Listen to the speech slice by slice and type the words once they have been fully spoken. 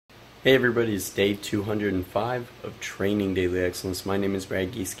Hey everybody, it's day 205 of Training Daily Excellence. My name is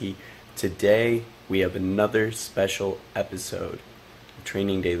Gish. Today we have another special episode of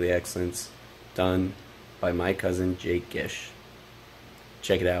Training Daily Excellence done by my cousin Gish.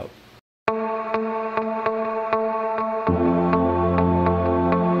 Check it out.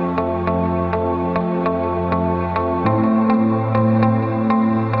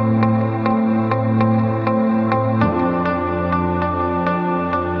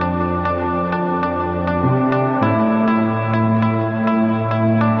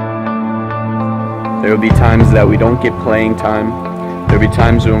 There will be times that we don't get playing time. There will be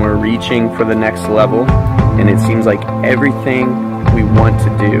times when we're reaching for the next level and it seems like everything we want to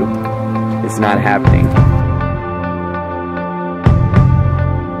do is not happening.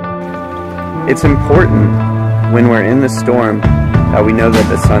 It's important when we're in the storm that we know that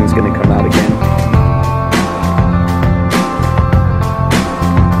the sun's going to come out again.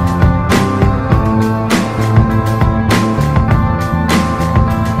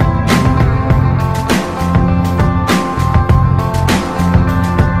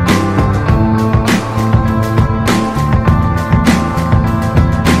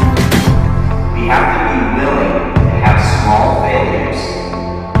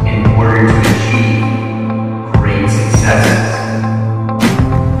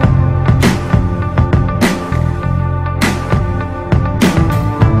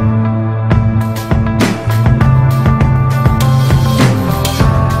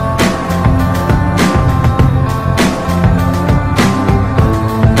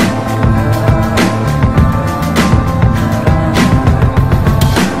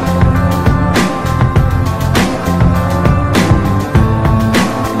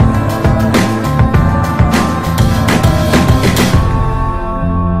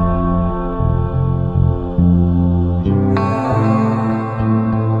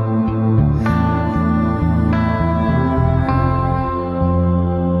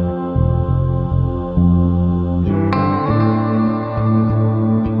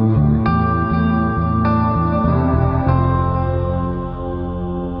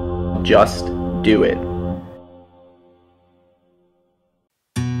 Just do it.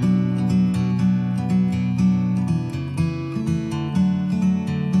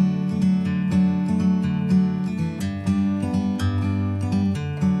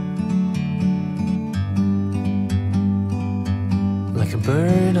 Like a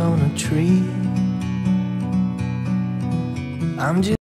bird on a tree, I'm just